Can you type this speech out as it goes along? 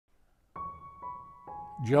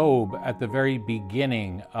Job, at the very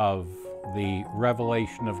beginning of the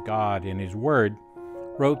revelation of God in his Word,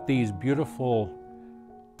 wrote these beautiful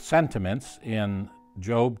sentiments in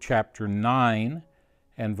Job chapter 9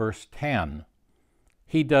 and verse 10.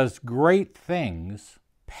 He does great things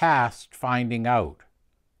past finding out.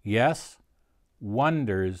 Yes,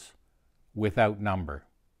 wonders without number.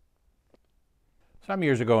 Some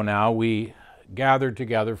years ago now, we gathered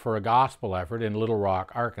together for a gospel effort in Little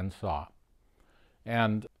Rock, Arkansas.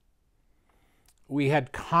 And we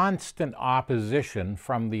had constant opposition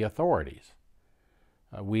from the authorities.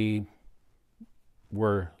 We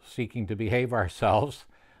were seeking to behave ourselves,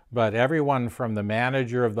 but everyone from the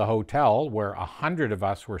manager of the hotel, where 100 of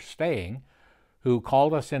us were staying, who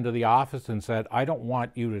called us into the office and said, "I don't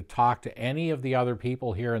want you to talk to any of the other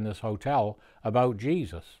people here in this hotel about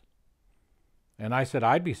Jesus." And I said,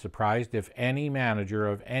 I'd be surprised if any manager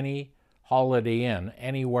of any Holiday Inn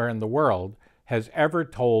anywhere in the world has ever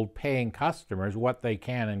told paying customers what they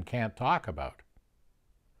can and can't talk about.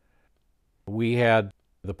 We had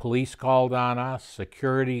the police called on us,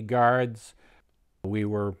 security guards. We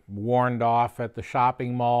were warned off at the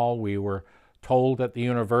shopping mall. We were told at the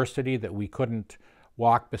university that we couldn't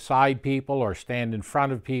walk beside people or stand in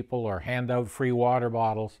front of people or hand out free water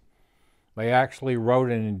bottles. They actually wrote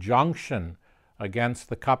an injunction against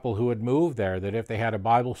the couple who had moved there that if they had a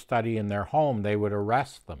Bible study in their home, they would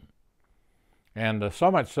arrest them. And so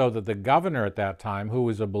much so that the governor at that time, who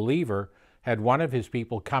was a believer, had one of his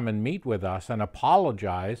people come and meet with us and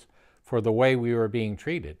apologize for the way we were being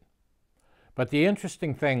treated. But the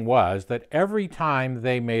interesting thing was that every time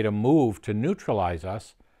they made a move to neutralize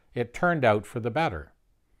us, it turned out for the better.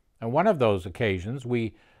 And one of those occasions,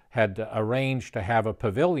 we had arranged to have a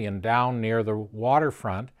pavilion down near the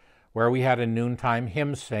waterfront where we had a noontime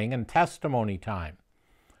hymn sing and testimony time.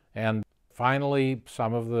 And finally,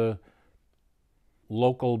 some of the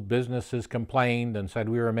local businesses complained and said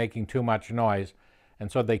we were making too much noise. And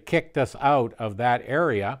so they kicked us out of that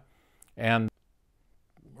area and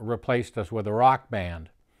replaced us with a rock band,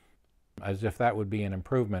 as if that would be an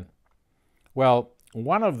improvement. Well,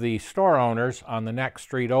 one of the store owners on the next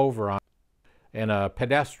street over in a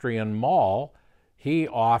pedestrian mall, he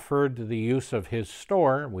offered the use of his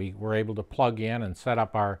store. We were able to plug in and set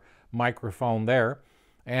up our microphone there,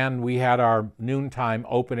 and we had our noontime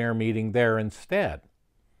open-air meeting there instead.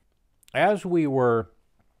 As we were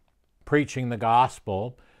preaching the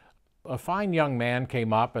gospel, a fine young man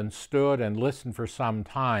came up and stood and listened for some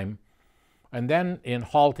time, and then in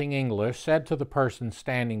halting English said to the person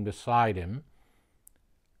standing beside him,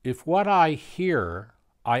 "If what I hear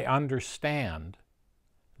I understand,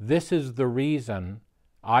 this is the reason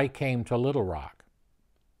I came to Little Rock."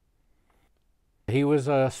 He was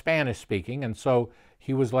Spanish speaking, and so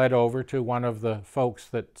he was led over to one of the folks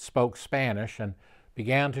that spoke Spanish and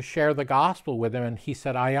began to share the gospel with him. And he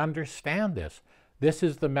said, "I understand this. This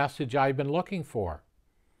is the message I've been looking for."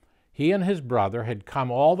 He and his brother had come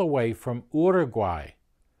all the way from Uruguay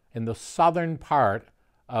in the southern part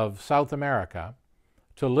of South America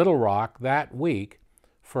to Little Rock that week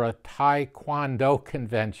for a Taekwondo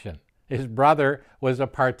convention. His brother was a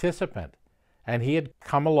participant, and he had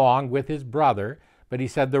come along with his brother, but he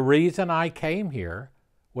said, "The reason I came here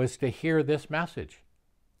was to hear this message."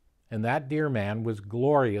 And that dear man was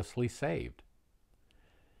gloriously saved.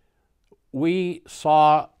 We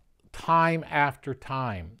saw time after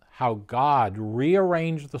time how God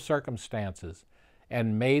rearranged the circumstances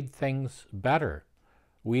and made things better.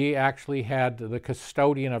 We actually had the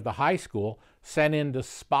custodian of the high school sent in to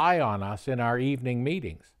spy on us in our evening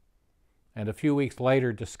meetings, and a few weeks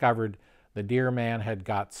later discovered the dear man had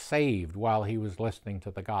got saved while he was listening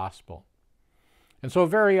to the gospel. And so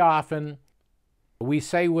very often we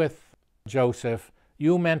say with Joseph,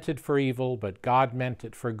 "You meant it for evil, but God meant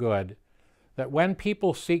it for good," that when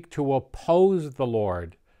people seek to oppose the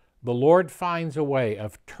Lord finds a way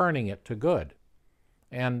of turning it to good.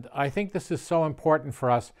 And I think this is so important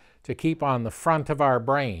for us to keep on the front of our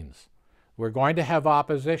brains. We're going to have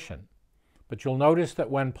opposition, but you'll notice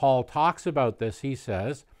that when Paul talks about this, he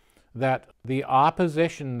says that the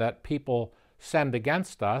opposition that people send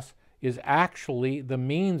against us is actually the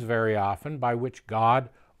means very often by which God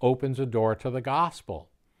opens a door to the gospel.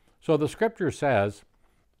 So the scripture says,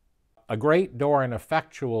 "A great door and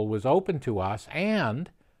effectual was opened to us, and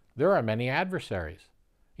there are many adversaries."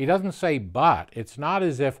 He doesn't say but. It's not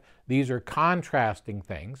as if these are contrasting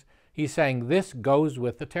things. He's saying this goes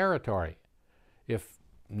with the territory. If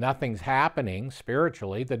nothing's happening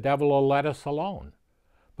spiritually, the devil will let us alone.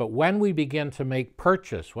 But when we begin to make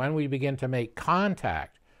purchase, when we begin to make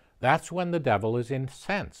contact, that's when the devil is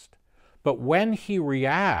incensed. But when he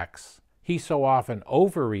reacts, He so often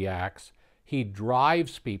overreacts, he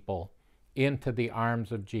drives people into the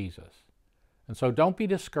arms of Jesus. And so don't be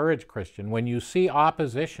discouraged, Christian. When you see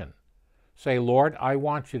opposition, say, Lord, I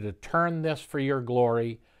want you to turn this for your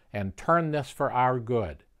glory and turn this for our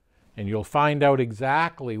good. And you'll find out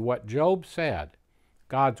exactly what Job said.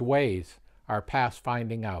 God's ways are past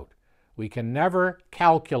finding out. We can never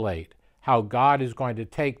calculate how God is going to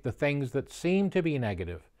take the things that seem to be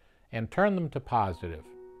negative and turn them to positive.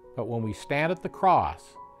 But when we stand at the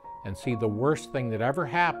cross and see the worst thing that ever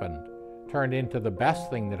happened turned into the best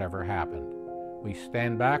thing that ever happened, we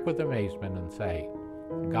stand back with amazement and say,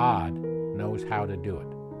 God knows how to do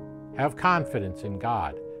it. Have confidence in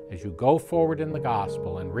God as you go forward in the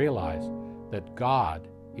gospel and realize that God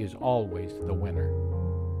is always the winner.